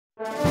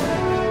मेरा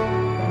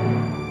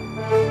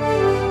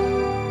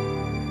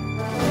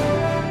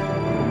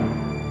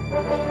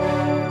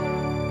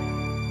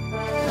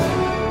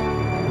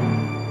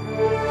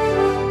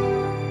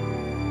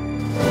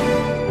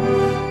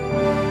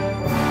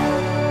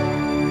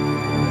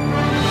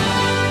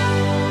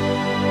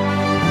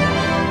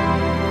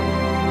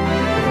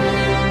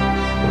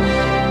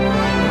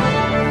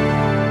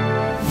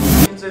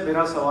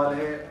सवाल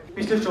है,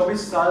 पिछले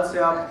 24 साल से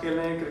आप खेल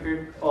रहे हैं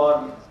क्रिकेट और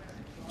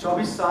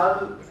 24 साल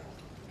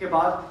के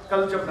बाद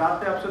कल जब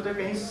रात में आप सोचते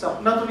कहीं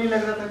सपना तो नहीं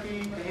लग रहा था कि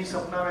कहीं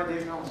सपना मैं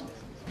देख रहा हूँ?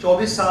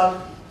 24 साल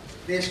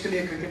देश के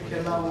लिए क्रिकेट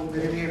खेलना वो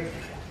मेरे लिए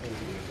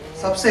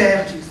सबसे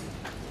अहम चीज़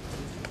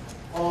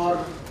और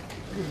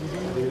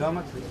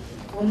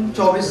उन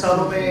 24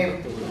 सालों में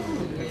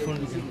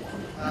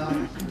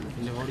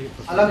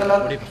अलग अलग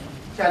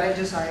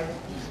चैलेंजेस आए।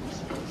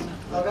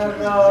 अगर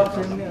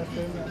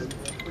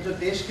जो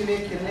देश के लिए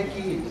खेलने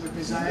की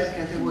डिज़ायर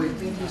कहते वो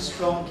इतनी थी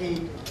स्ट्रॉन्ग की,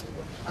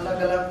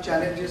 अलग अलग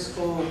चैलेंजेस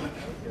को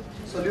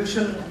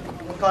सॉल्यूशन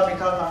उनका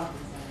निकालना,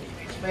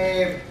 उसमें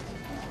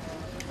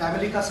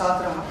फैमिली का साथ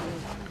रहा,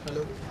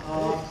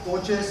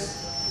 कोचेस,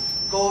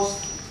 दोस्त,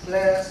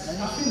 प्लेयर्स,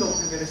 काफ़ी लोग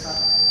थे मेरे साथ।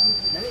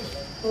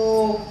 तो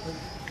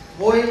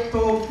वो एक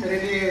तो मेरे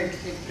लिए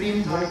एक ड्रीम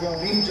था,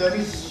 ड्रीम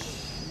जर्नी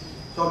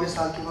 24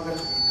 साल की। मगर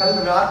कल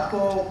रात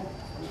को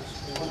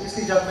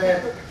ऑब्वियसली जब मैं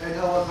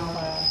बैठा हुआ था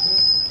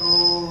तो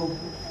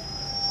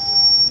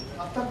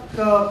अब तक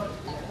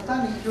पता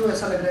नहीं क्यों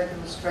ऐसा लग रहा है कि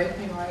स्ट्राइक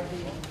नहीं हुआ है कि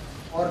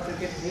और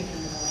क्रिकेट नहीं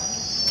खेलने वाला,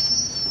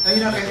 कहीं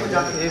ना कहीं तो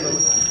जाके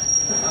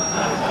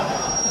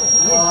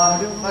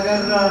मगर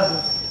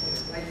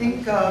आई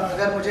थिंक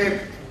अगर मुझे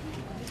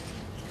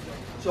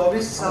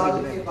 24 साल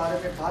के बारे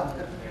में बात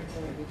करनी है तो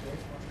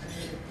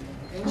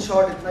इन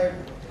शॉर्ट इतना ही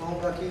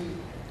कहूँगा कि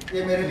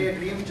ये मेरे लिए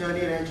ड्रीम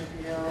जर्नी रह चुकी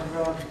है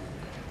और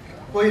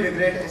कोई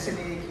रिग्रेट ऐसे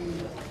नहीं है कि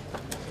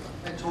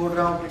मैं छोड़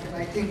रहा हूँ। लेकिन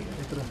आई थिंक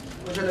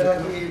मुझे लगा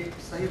कि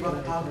सही वक्त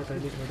था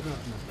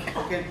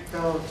क्रिकेट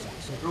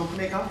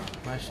रोकने का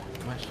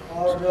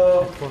और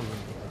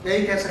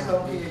यही कह सकता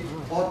हूँ कि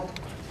बहुत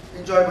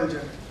इंजॉयबल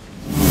जर्नी।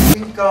 आई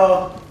थिंक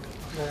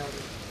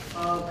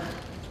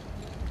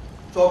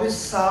 24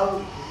 साल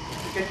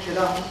क्रिकेट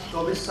खेला हूँ,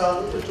 24 साल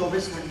तो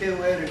 24 घंटे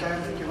हुए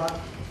रिटायरमेंट के बाद,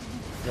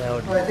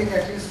 तो आई थिंक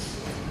एटलीस्ट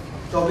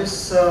 24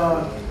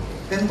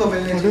 दिन तो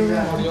मिलने चाहिए।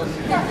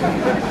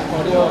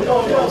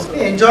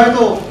 एंजॉय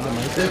तो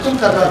बिल्कुल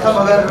कर रहा था,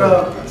 मगर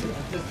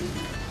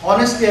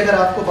ऑनेस्टली अगर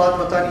आपको बात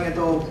बतानी है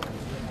तो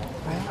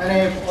मैंने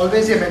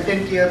ऑलवेज ये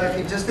मेंटेन किया था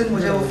कि जिस दिन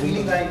मुझे वो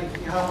फीलिंग आएगी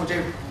कि हाँ मुझे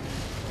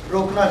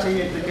रोकना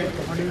चाहिए क्रिकेट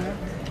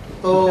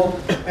तो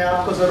मैं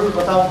आपको ज़रूर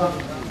बताऊंगा।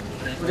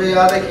 मुझे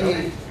याद है कि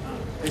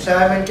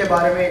रिटायरमेंट के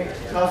बारे में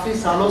काफ़ी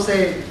सालों से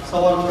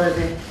सवाल हो रहे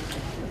थे,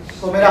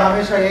 तो मेरा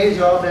हमेशा यही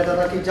जवाब रहता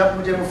था कि जब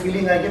मुझे वो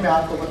फीलिंग आएगी मैं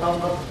आपको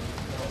बताऊंगा।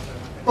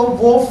 तो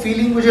वो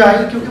फीलिंग मुझे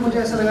आई क्योंकि मुझे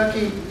ऐसा लगा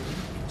कि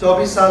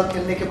 24 साल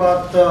खेलने के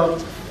बाद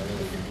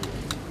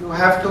यू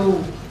हैव टू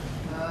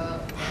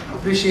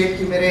अप्रिशिएट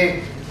कि मेरे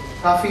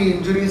काफ़ी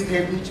इंजरीज थे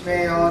बीच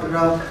में और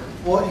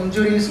वो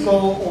इंजरीज को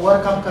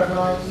ओवरकम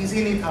करना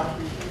इजी नहीं था।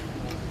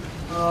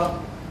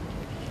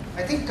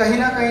 आई थिंक कहीं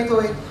ना कहीं तो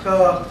एक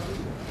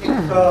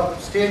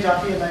स्टेज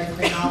आती है लाइफ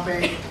में जहाँ पे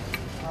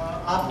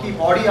आपकी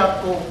बॉडी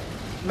आपको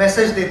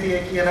मैसेज देती है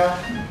कि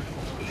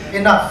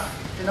ना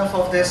enough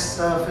of this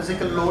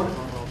physical load,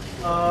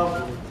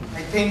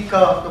 I think the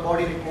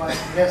body requires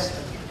rest.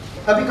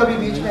 कभी कभी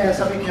बीच में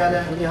ऐसा भी ख्याल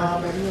है कि हाँ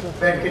मैं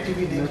बैठ के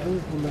टीवी देख,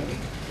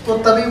 तो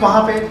तभी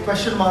वहाँ पे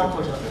क्वेश्चन मार्क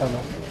हो जाता है।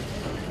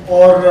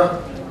 और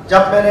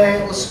जब मैंने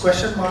उस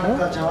क्वेश्चन मार्क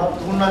का जवाब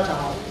ढूंढना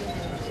चाहा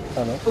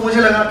तो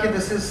मुझे लगा कि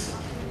this is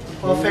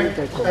perfect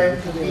time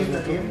to leave the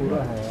game.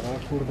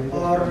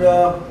 और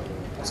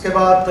उसके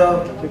बाद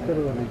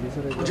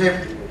मुझे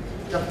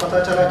जब पता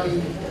चला कि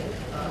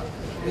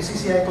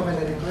BCCI को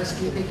मैंने रिक्वेस्ट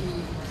की थी कि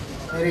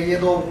मेरे ये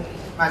 2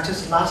 मैचेस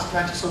लास्ट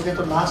मैचेस हो गए,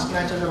 तो लास्ट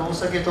मैच अगर हो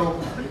सके तो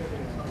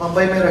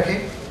मुंबई में रखें,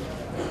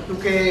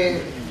 क्योंकि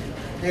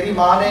मेरी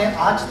माँ ने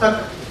आज तक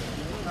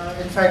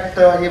इनफैक्ट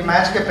ये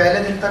मैच के पहले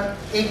दिन तक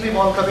एक भी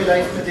बॉल कभी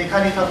लाइफ में देखा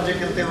नहीं था मुझे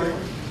खेलते हुए।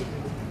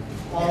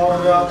 और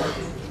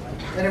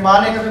मेरी माँ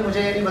ने कभी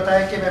मुझे ये नहीं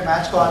बताया कि मैं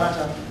मैच को आना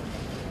चाहता हूँ।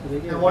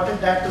 I wanted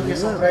that to be a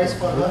surprise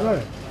for her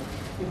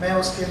कि मैं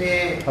उसके लिए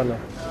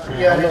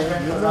ये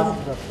अरेंजमेंट कर रहा हूँ,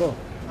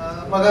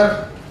 मगर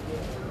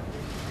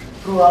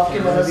थ्रू आपकी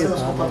मदद से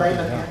उसको पता ही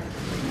लग गया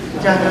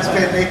चैनल्स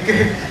पे देख के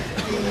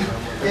कि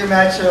ये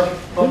मैच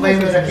मुंबई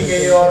में रखी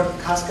गई और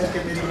खास करके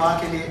मेरी माँ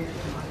के लिए।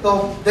 तो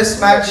this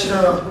match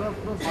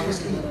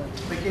obviously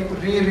became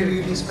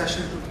really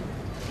special to me।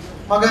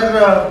 मगर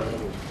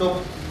तो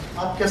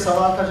आपके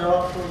सवाल का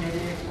जवाब तो यही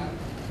है कि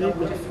जब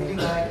मुझे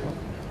फीलिंग आए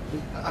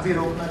अभी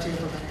रोकना चाहिए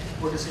तो मैंने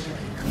वो डिसीजन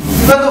लिया।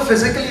 Even though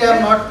physically I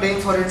am not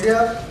playing for India,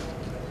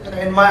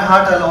 in my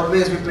heart I'll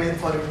always be playing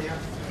for India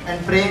and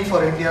praying for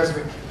India's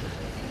win।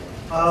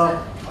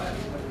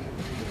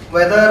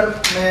 Whether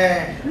मैं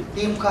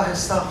टीम का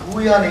हिस्सा हूँ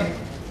या नहीं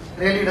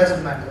really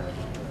doesn't matter।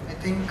 I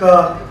think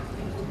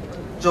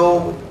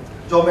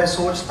जो मैं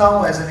सोचता हूँ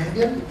एज एन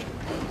इंडियन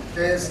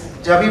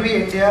जब भी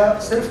इंडिया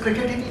सिर्फ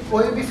क्रिकेट ही नहीं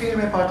कोई भी फील्ड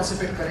में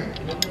पार्टिसिपेट करे,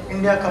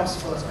 India comes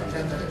first and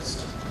then the rest.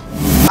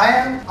 I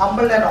am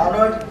humbled and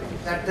honored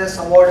that this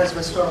award is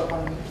bestowed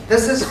upon me.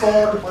 This is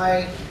for my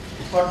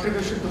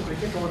contribution to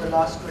cricket over the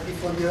last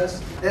 24 years.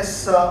 This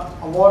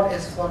award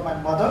is for my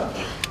mother,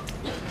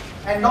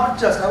 and not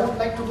just, I would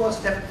like to go a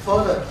step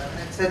further.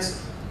 It's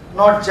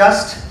not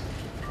just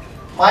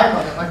my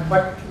mother,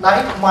 but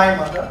like my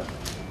mother,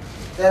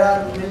 there are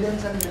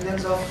millions and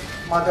millions of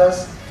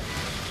mothers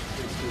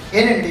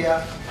in India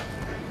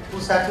who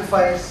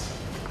sacrifice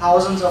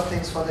thousands of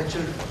things for their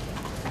children.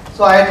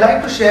 So I'd like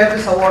to share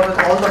this award with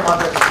all the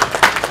mothers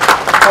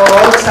for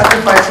all the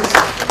sacrifices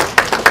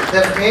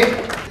they've made.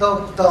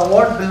 The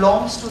award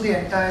belongs to the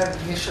entire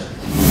nation.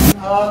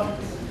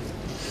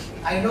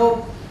 I know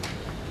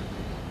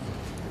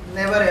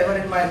never ever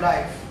in my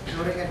life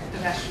during an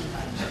international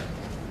match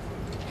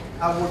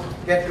I would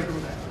get to do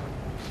that.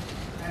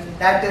 And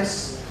that is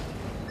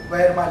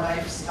where my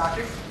life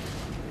started.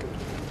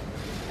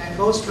 And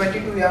those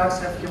 22 years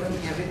have given me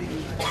everything.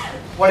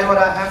 Whatever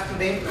I have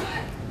today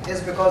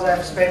is because I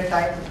have spent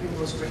time between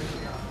those 22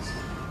 years.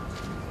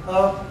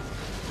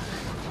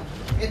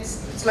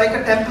 It's like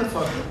a temple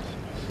for me.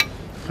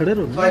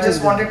 So I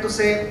just wanted to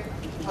say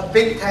a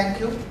big thank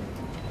you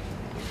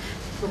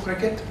to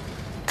cricket.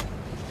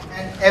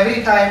 And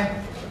every time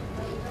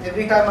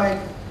I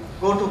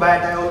go to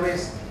bat, I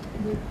always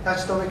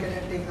touch the wicket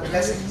and take the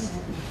blessings.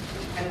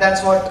 And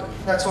that's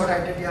what I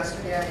did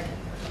yesterday.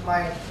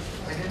 I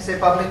didn't say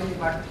publicly,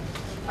 but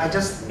I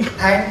just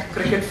thanked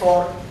cricket for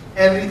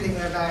everything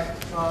that I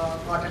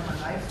got in my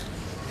life.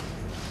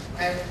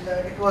 And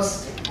it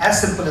was as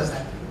simple as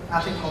that.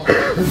 Nothing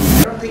complicated.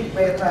 I don't think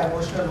मैं इतना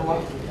emotional हुआ.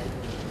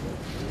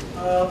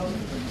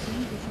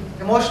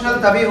 Emotional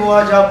तभी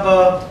हुआ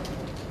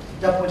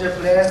जब मुझे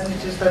players ने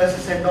जिस तरह से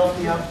send off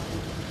दिया,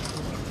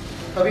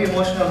 तभी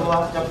emotional हुआ.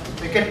 जब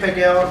wicket पे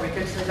गया और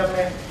wicket से जब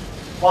मैं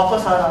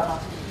वापस आ रहा था,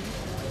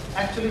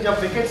 actually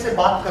जब wicket से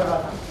बात कर रहा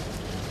था,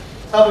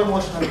 तब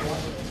इमोशनल हुआ.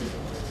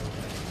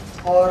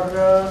 और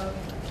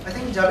आई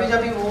थिंक जब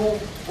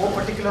वो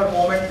पर्टिक्युलर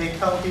मोमेंट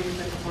देखता हूँ की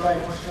थोडा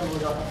इमोशनल हो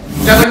जाता हूँ.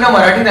 तुमच्याकडनं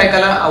मराठीत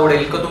ऐकायला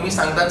आवडेल का तुम्ही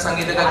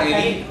सांगितलं का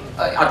गेली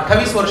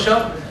 28 वर्ष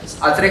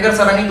आचरेकर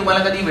सरांनी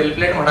तुम्हाला कधी वेल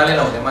प्लेड म्हणाले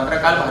नव्हते, मात्र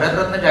काल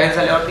भारतरत्न जाहीर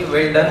झाल्यावरती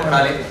वेल डन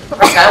म्हणाले.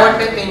 काय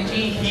वाटतं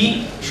त्यांची ही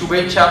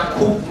शुभेच्छा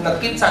खूप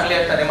नक्कीच चांगली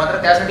असणार आहे,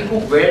 मात्र त्यासाठी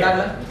खूप वेळ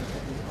लागला.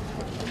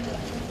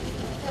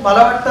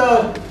 मला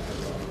वाटतं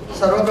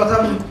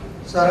सर्वप्रथम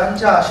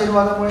सरांच्या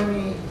आशीर्वादामुळे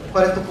मी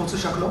पर्यंत पोहोचू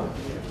शकलो.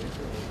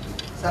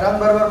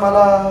 सरांबरोबर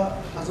मला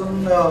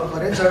अजून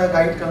बरेच जण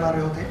गाईड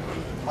करणारे होते,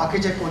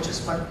 बाकीचे कोचेस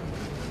पण.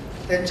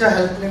 त्यांच्या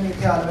हेल्पने मी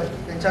इथे आलोय,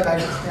 त्यांच्या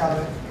गाईडन्सने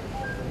आलोय.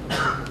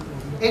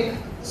 एक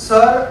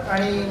सर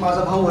आणि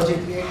माझा भाऊ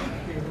अजित एक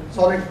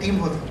सॉलिड टीम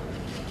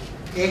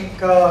होती.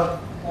 एक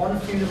ऑन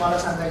फील्ड मला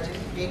सांगायचे,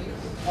 एक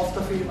ऑफ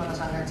द फील्ड मला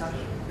सांगायचा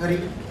घरी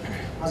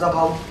माझा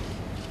भाऊ.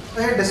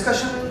 तर हे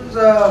डिस्कशन्स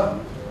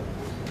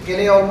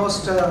गेले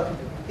ऑलमोस्ट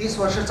 30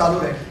 वर्ष चालू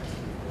आहे.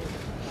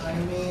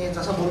 आणि मी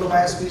जसं बोललो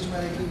माझ्या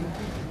स्पीचमध्ये की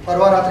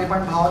परवा रात्री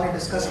पण भावाने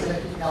डिस्कस केलं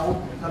की मी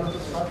आऊट झालो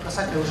तर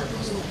कसा खेळू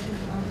शकतो.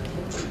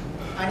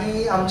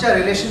 आणि आमच्या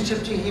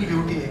रिलेशनशिपची ही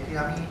ब्युटी आहे की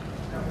आम्ही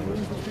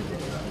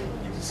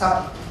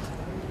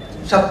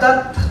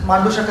शब्दात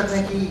मांडू शकत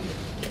नाही की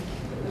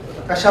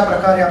कशा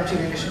प्रकारे आमची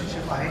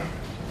रिलेशनशिप आहे.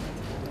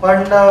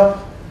 पण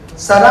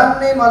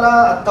सरांनी मला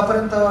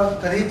आत्तापर्यंत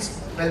कधीच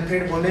वेल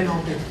प्लेड बोलले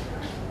नव्हते.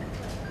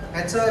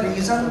 ह्याचं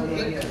रिझन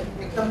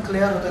एकदम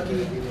क्लिअर होतं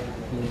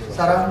की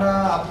सरांना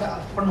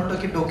आपण म्हणतो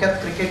की डोक्यात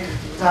क्रिकेट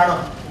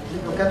जाणं,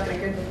 डोक्यात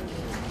क्रिकेट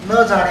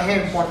न जाणे हे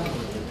इम्पॉर्टंट.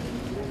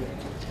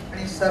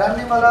 आणि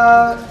सरांनी मला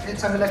हे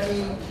सांगितलं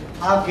की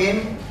हा गेम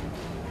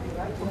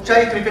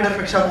कुठच्याही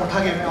क्रिकेटरपेक्षा मोठा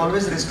गेम आहे,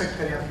 ऑलवेज रिस्पेक्ट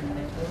करूया.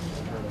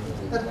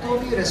 तर तो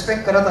मी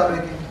रिस्पेक्ट करत आलो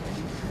आहे की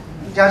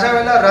ज्या ज्या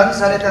वेळेला रन्स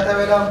झाले त्या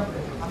वेळेला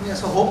आम्ही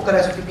असं होप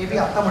करायचो की मे बी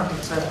आता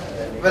म्हणतील सर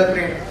वेल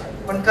प्लेड,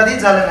 पण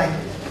कधीच झालं नाही.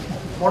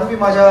 म्हणून मी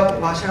माझ्या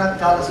भाषणात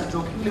काल असं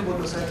जोकिंगली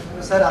बोललो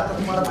सर आता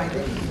तुम्हाला माहिती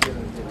आहे की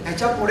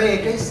ह्याच्या पुढे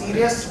एकही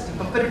सिरियस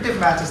कम्पेरेटिव्ह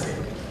मॅच असते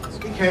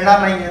ती खेळणार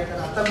नाही आहे.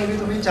 तर आता मे बी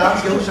तुम्ही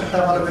चान्स घेऊ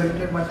शकता मला वेल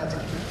प्लेड म्हणण्याचा,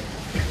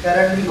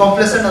 कारण मी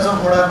कॉम्प्लेसंट अजून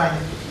होणार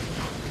नाही.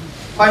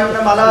 पण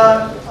मला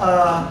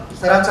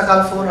सरांचा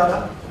काल फोन आला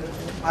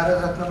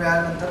भारतरत्न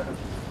मिळाल्यानंतर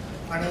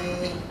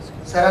आणि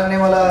सरांनी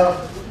मला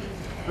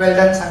वेल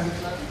डन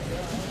सांगितलं.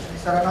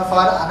 सरांना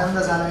फार आनंद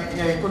झाला आहे,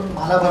 हे ऐकून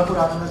मला भरपूर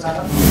आनंद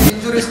झाला.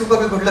 इंजुरीज को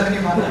कभी गुड लक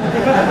नहीं माना.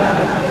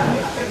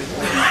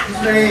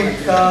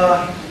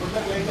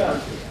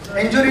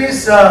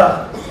 इंजुरीज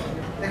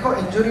देखो,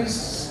 इंजुरीज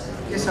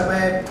के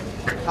समय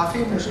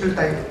काफ़ी मुश्किल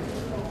टाइम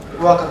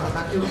हुआ करता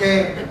था क्योंकि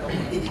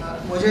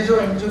मुझे जो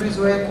इंजुरीज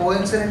हुए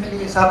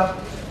कोइंसिडेंटली सब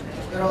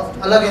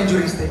अलग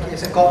इंजुरीज थे कि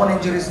ऐसे कॉमन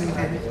इंजुरीज नहीं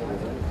थे.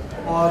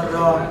 और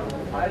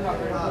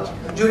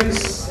इंजुरीज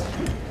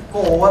को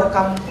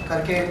ओवरकम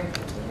करके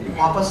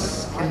वापस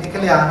खेलने के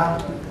लिए आना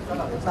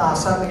इतना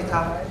आसान नहीं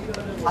था.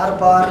 हर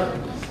बार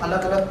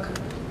अलग अलग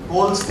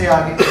गोल्स थे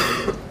आगे.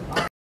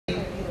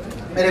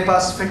 मेरे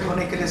पास फिट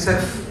होने के लिए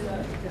सिर्फ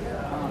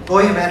 2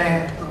 ही महीने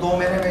हैं, तो 2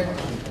 महीने में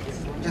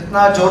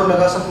जितना जोर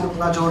लगा सकूँ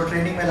उतना जोर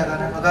ट्रेनिंग में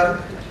लगाना है। मगर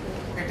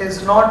इट इज़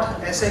नॉट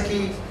ऐसे कि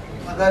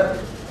अगर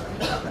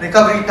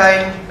रिकवरी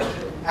टाइम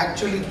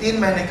एक्चुअली 3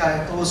 महीने का है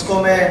तो उसको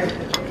मैं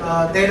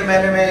 1.5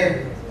 महीने में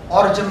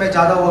और जिम में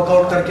ज़्यादा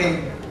वर्कआउट करके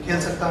खेल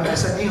सकता हूँ,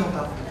 ऐसा नहीं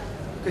होता।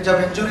 कि जब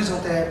इंजुरीज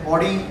होते हैं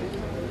बॉडी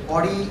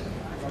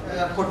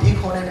को ठीक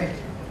होने में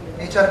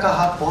नेचर का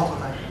हाथ बहुत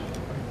होता है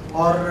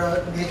और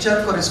नेचर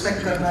को रिस्पेक्ट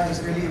करना इज़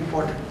रियली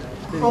इम्पोर्टेंट।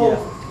 तो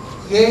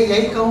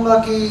यही कहूँगा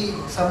कि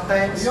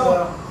समटाइम्स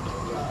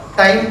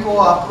टाइम को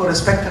आपको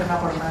रिस्पेक्ट करना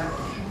पड़ता है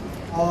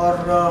और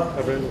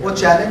वो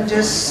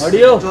चैलेंजेस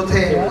जो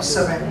थे उस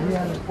समय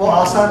वो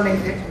आसान नहीं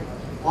थे,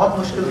 बहुत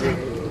मुश्किल थे।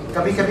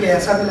 कभी कभी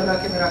ऐसा भी लगा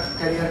कि मेरा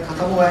करियर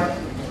ख़त्म हुआ है,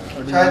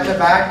 शायद मैं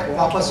बैट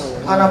वापस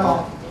उठा ना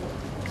पाऊँ।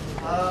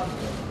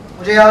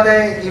 मुझे याद है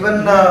इवन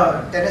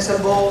टेनिस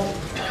एल्बो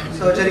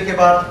सर्जरी के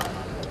बाद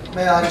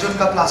मैं अर्जुन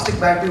का प्लास्टिक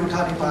बैट भी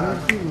उठा नहीं पा रहा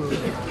था।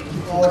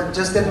 और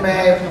जिस दिन मैं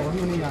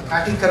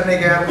बैटिंग करने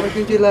गया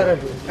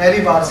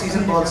पहली बार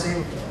सीजन बॉल से,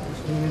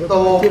 तो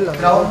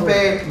ग्राउंड पे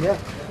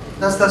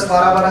 10-10,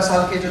 12-12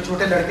 साल के जो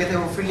छोटे लड़के थे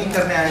वो फील्डिंग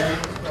करने आए थे।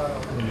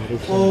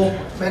 वो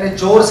मैंने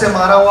जोर से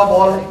मारा हुआ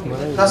बॉल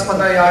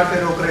 10-15 यार्ड पे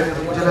रोक रहे थे,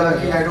 तो मुझे लगा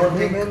कि I don't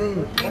think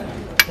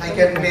I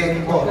can play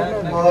any ball.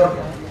 और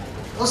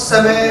उस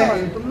समय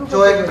जो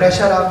एक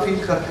प्रेशर आप फील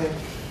करते हैं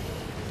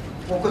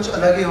वो कुछ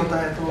अलग ही होता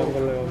है। तो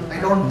आई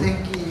डोंट थिंक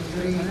कि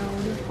इंजरी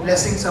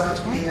ब्लेसिंग समझ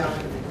के आप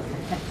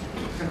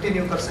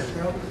कंटिन्यू कर सकते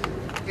हो।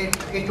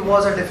 It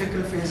was a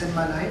difficult phase in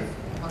my life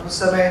और उस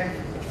समय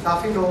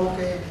काफ़ी लोगों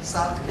के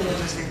साथ की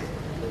वजह से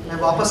मैं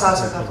वापस आ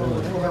सका, तो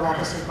उनको मैं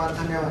वापस एक बार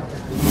धन्यवाद।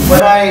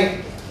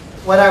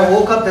 When I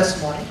woke up this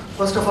morning,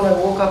 first of all I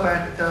woke up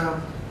at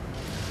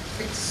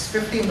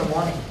 6:50 in the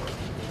morning.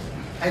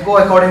 I go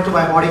according to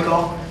my body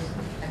clock.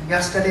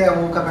 Yesterday I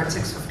woke up at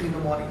 6:50 in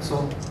the morning, so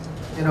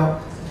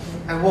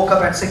I woke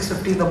up at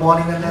 6:50 in the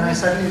morning and then I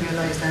suddenly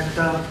realized that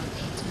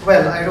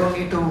well, I don't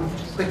need to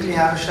quickly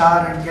have a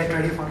shower and get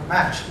ready for a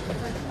match.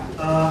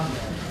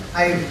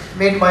 I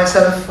made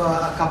myself a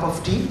cup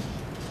of tea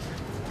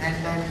and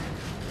then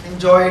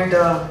enjoyed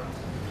a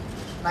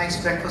nice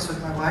breakfast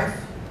with my wife.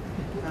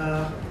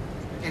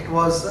 It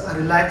was a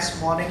relaxed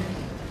morning.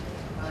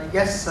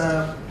 Yes, a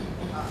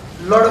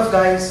lot of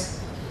guys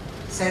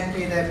sent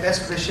me their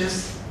best wishes.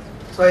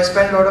 So I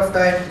spent a lot of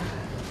time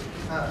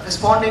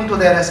responding to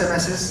their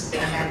SMSs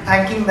and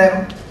thanking them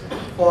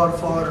for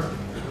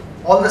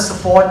all the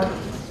support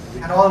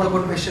and all the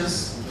good wishes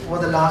over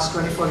the last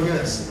 24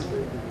 years.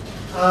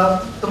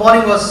 The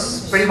morning was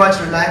pretty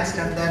much relaxed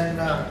and then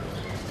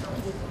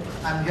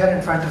I'm here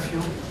in front of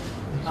you.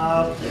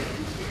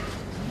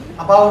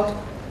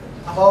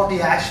 About the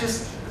ashes,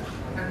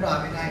 and I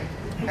mean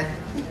I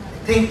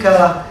think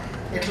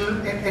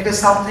it is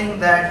something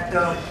that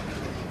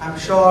I'm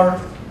sure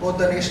both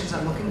the nations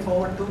are looking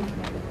forward to.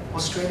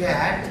 Australia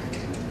and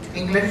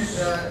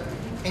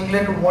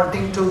England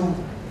wanting to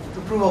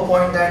prove a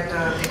point that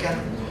they can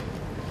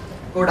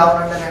go down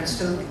under and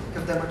still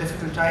give them a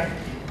difficult time.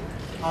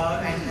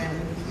 And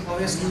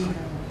obviously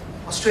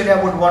Australia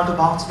would want to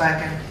bounce back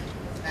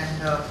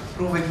and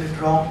prove England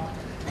wrong.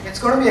 It's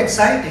going to be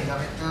exciting. I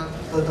mean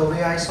the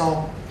way I saw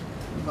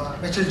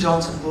Mitchell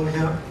Johnson go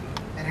here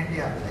in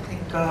India, I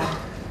think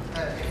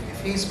if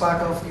he's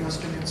part of the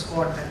Australian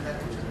squad, then it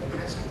should be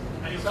interesting.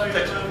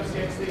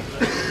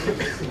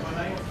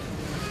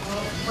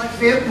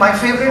 My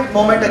favorite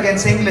moment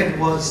against England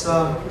was,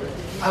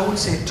 I would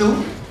say,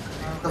 2.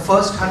 The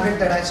first 100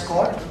 that I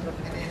scored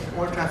in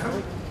Old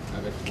Trafford,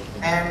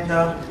 and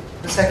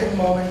the second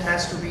moment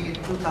has to be in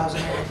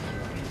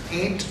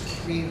 2008.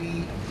 We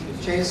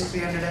chased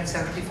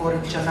 374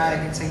 in Chennai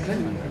against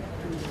England.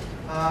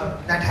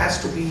 That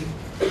has to be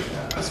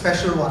a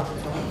special one.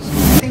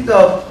 I think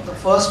the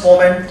first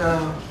moment,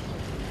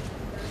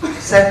 I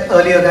said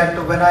earlier that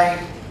when I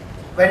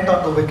went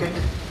on the wicket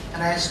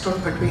and I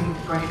stood between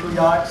 22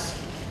 yards,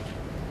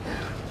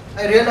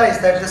 I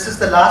realized that this is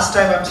the last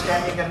time I'm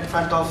standing in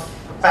front of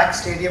a packed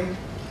stadium,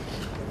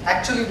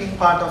 actually being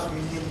part of the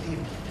Indian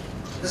team.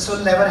 This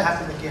will never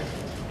happen again.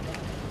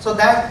 So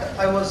that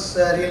I was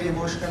really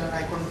emotional and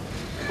I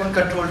couldn't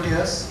control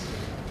tears.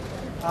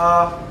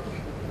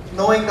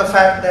 Knowing the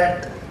fact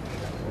that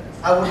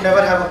I would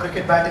never have a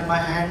cricket bat in my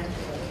hand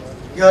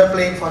here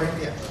playing for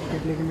India,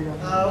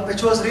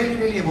 which was really,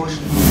 really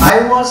emotional.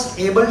 I was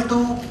able to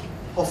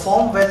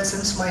perform well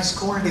since my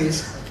school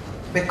days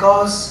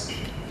because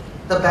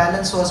the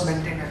balance was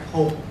maintained at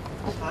home.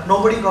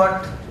 Nobody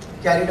got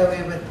carried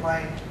away with my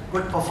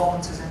good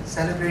performances and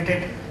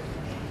celebrated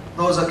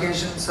those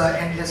occasions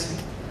endlessly.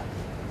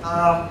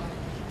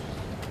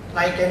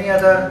 Like any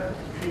other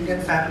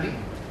Indian family,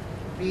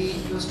 we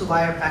used to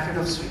buy a packet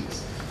of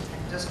sweets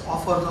and just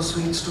offer those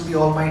sweets to the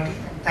Almighty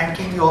and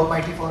thanking the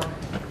Almighty for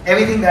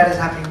everything that is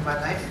happening in my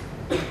life.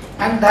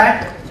 And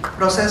that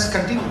process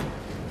continued.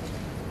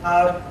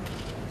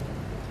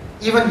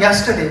 Even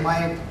yesterday,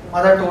 my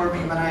mother told me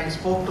when I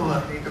spoke to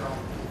her later on,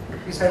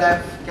 she said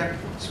I've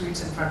kept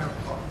sweets in front of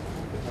God.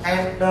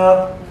 And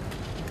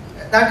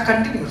that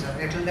continues,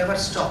 and it will never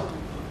stop.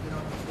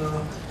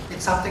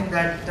 it's something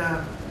that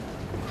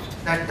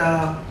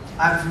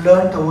I've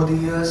learned over the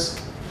years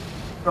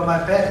from my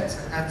parents,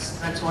 and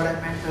that's what I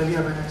meant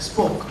earlier when I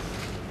spoke.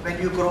 When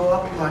you grow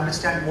up, you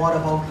understand more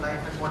about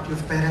life and what your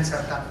parents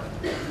have done,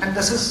 and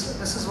this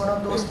is one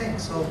of those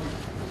things. So,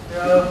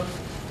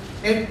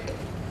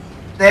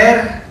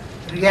 their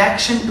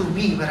reaction to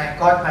me when I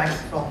got back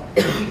from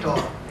the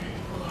tour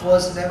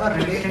was never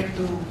related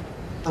to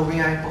the way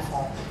I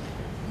performed.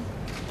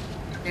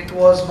 It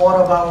was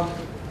more about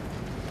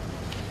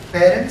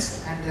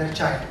parents and their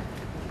child,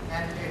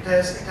 and it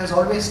has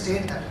always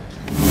stayed that.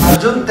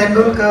 Sachin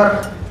Tendulkar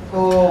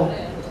को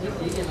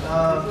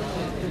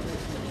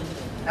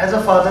as a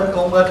father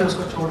कहूँगा कि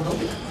उसको छोड़ दो,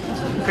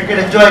 cricket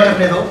enjoy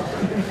करने दो,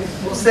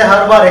 उससे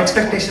हर बार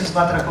expectations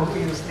मत रखो कि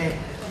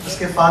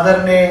उसके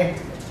फादर ने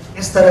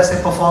इस तरह से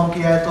परफॉर्म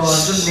किया है तो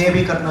अर्जुन ने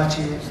भी करना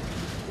चाहिए।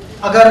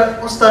 अगर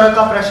उस तरह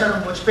का प्रेशर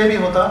मुझ पे भी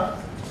होता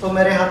तो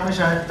मेरे हाथ में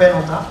शायद पेन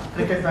होता,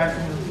 क्रिकेट बैट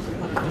नहीं होती,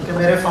 क्योंकि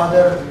मेरे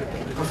फादर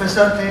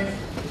प्रोफेसर थे,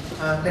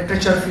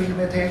 लिटरेचर फील्ड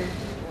में थे।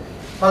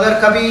 मगर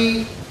कभी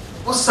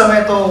उस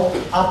समय तो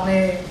आपने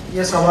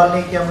ये सवाल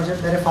नहीं किया मुझे,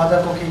 मेरे फादर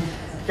को, कि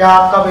क्या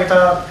आपका बेटा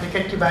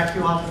क्रिकेट की बैट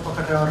क्यों हाथ में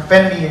पकड़ रहा है और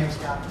पेन नहीं है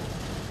उसके हाथ में।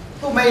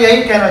 तो मैं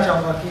यही कहना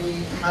चाहूँगा कि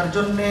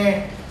अर्जुन ने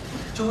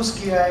चूज़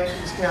किया है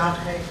कि उसके हाथ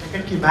में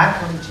क्रिकेट की बैट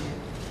होनी चाहिए।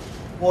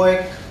 वो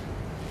एक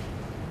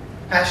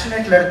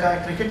पैशनेट लड़का है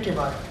क्रिकेट के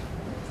बारे में।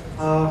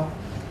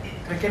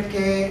 क्रिकेट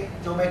के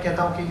जो मैं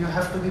कहता हूँ कि you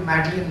have to be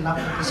madly in love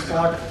with the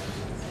sport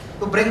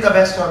to bring the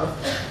best out of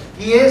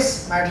it. He is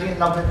madly in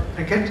love with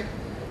cricket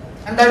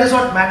and that is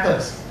what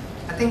matters.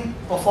 I think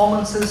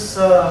performances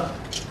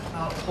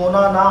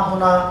होना ना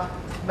होना,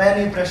 मैं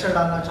नहीं pressure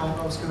डालना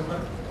चाहूँगा उसके ऊपर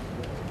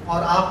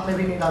और आप में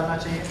भी नहीं डालना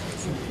चाहिए।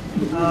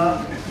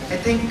 आई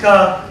थिंक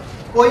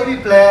कोई भी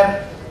प्लेयर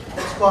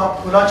उसको आप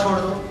खुला छोड़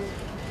दो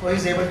तो he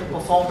is able to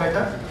perform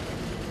better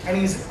and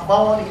he's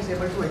above all he's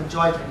able to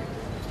enjoy cricket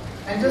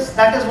and just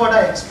that is what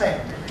I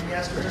expect. He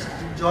has to just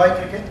enjoy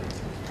cricket.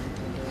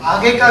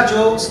 आगे का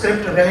जो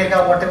स्क्रिप्ट रहेगा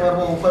whatever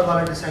वो ऊपर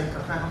वाला डिसाइड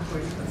करता है, हम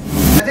कोई नहीं करते।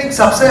 I think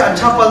सबसे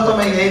अच्छा पल तो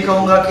मैं यही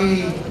कहूँगा कि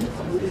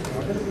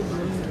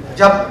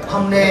जब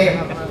हमने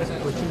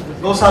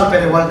 2 साल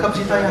पहले वर्ल्ड कप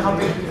जीता यहाँ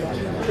पे।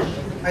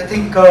 I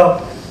think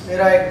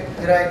मेरा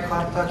एक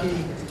ख्वाब था कि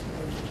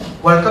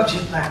वर्ल्ड कप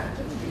जीतना है।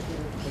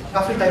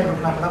 काफ़ी टाइम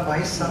रुकना पड़ा,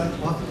 22 साल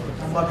बहुत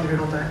लंबा पीरियड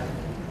होता है,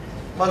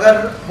 मगर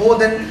वो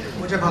दिन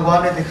मुझे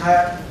भगवान ने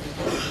दिखाया,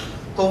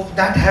 तो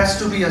that has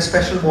to be a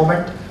special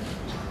moment.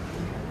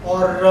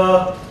 और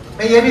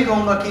मैं ये भी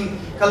कहूँगा कि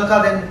कल का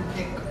दिन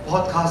एक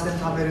बहुत खास दिन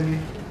था मेरे लिए।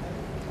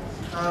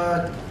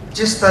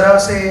 जिस तरह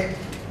से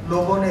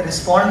लोगों ने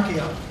रिस्पॉन्ड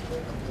किया,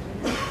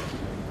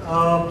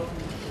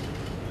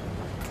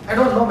 आई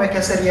डोंट नो मैं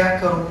कैसे रिएक्ट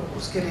करूँ,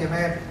 उसके लिए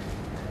मैं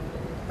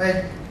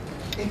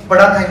एक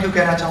बड़ा थैंक यू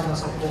कहना चाहूँगा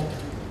सबको।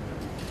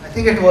 I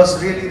think it was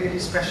really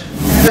special.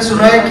 मैंने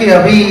सुना है कि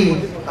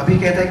अभी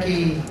कहते हैं कि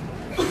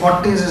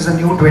 40s is the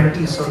new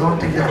 20s, so don't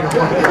think that you're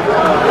 40.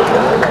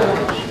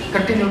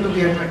 Continue to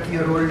be a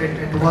 20-year-old,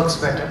 it works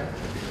better.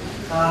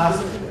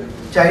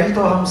 Child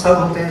तो हम सब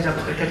होते हैं जब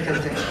क्रिकेट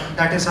खेलते हैं.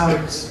 That is how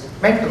it's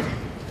meant to be.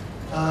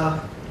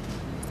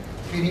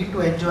 We need to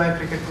enjoy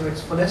cricket to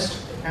its fullest,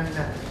 and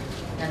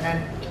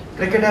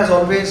cricket has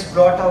always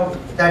brought out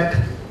that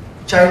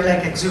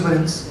childlike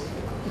exuberance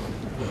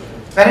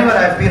whenever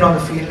I've been on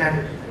the field, and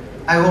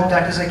I hope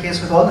that is the case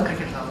with all the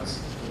cricket lovers.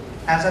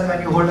 As and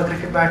when you hold a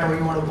cricket bat or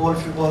you want to bowl a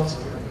few balls,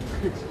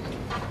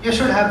 you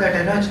should have that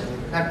energy,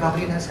 that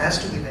bubbliness has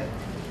to be there.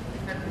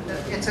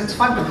 And it's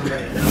fun to do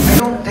that. I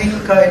don't think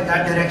in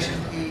that direction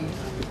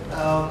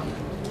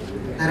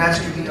there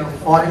has to be a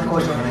foreign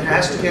coach or there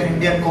has to be an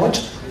Indian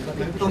coach.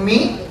 To me,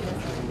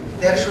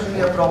 there should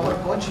be a proper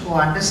coach who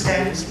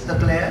understands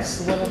the players,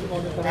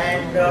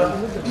 and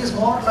he's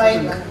more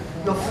like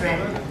your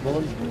friend.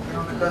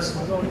 Because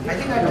I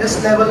think at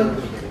this level,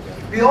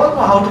 we all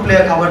know how to play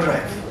a cover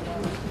drive.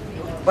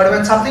 But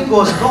when something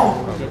goes wrong,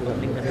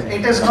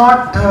 it is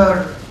not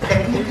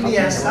technically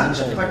as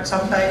such, but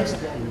sometimes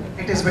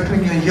it is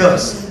between your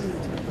ears.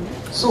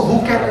 So who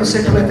can you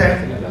sit with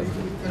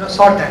and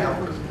sort that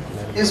out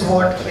is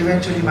what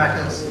eventually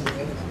matters.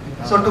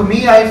 So to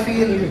me, I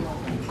feel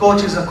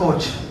coach is a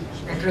coach.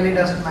 It really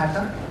doesn't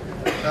matter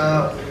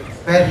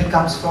where he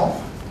comes from.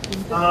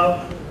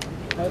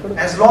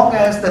 As long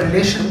as the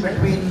relation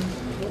between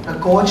the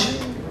coach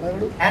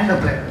and the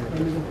player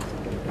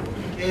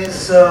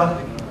is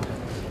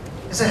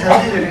a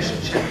healthy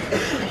relationship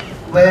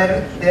where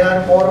they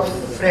are more of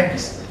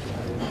friends,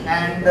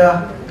 and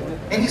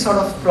any sort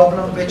of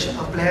problem which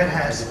a player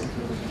has,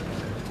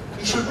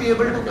 he should be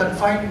able to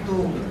confide to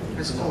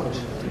his coach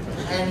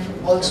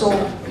and also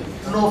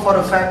know for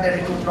a fact that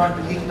it would not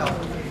be leaked out,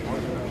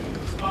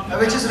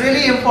 which is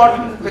really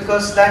important,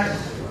 because that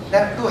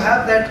to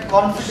have that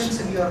confidence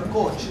in your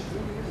coach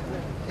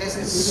is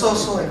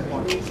so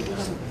important.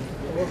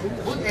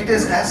 It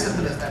is as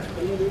simple as that.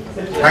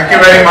 Thank you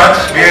very much.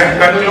 We are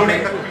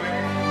concluding the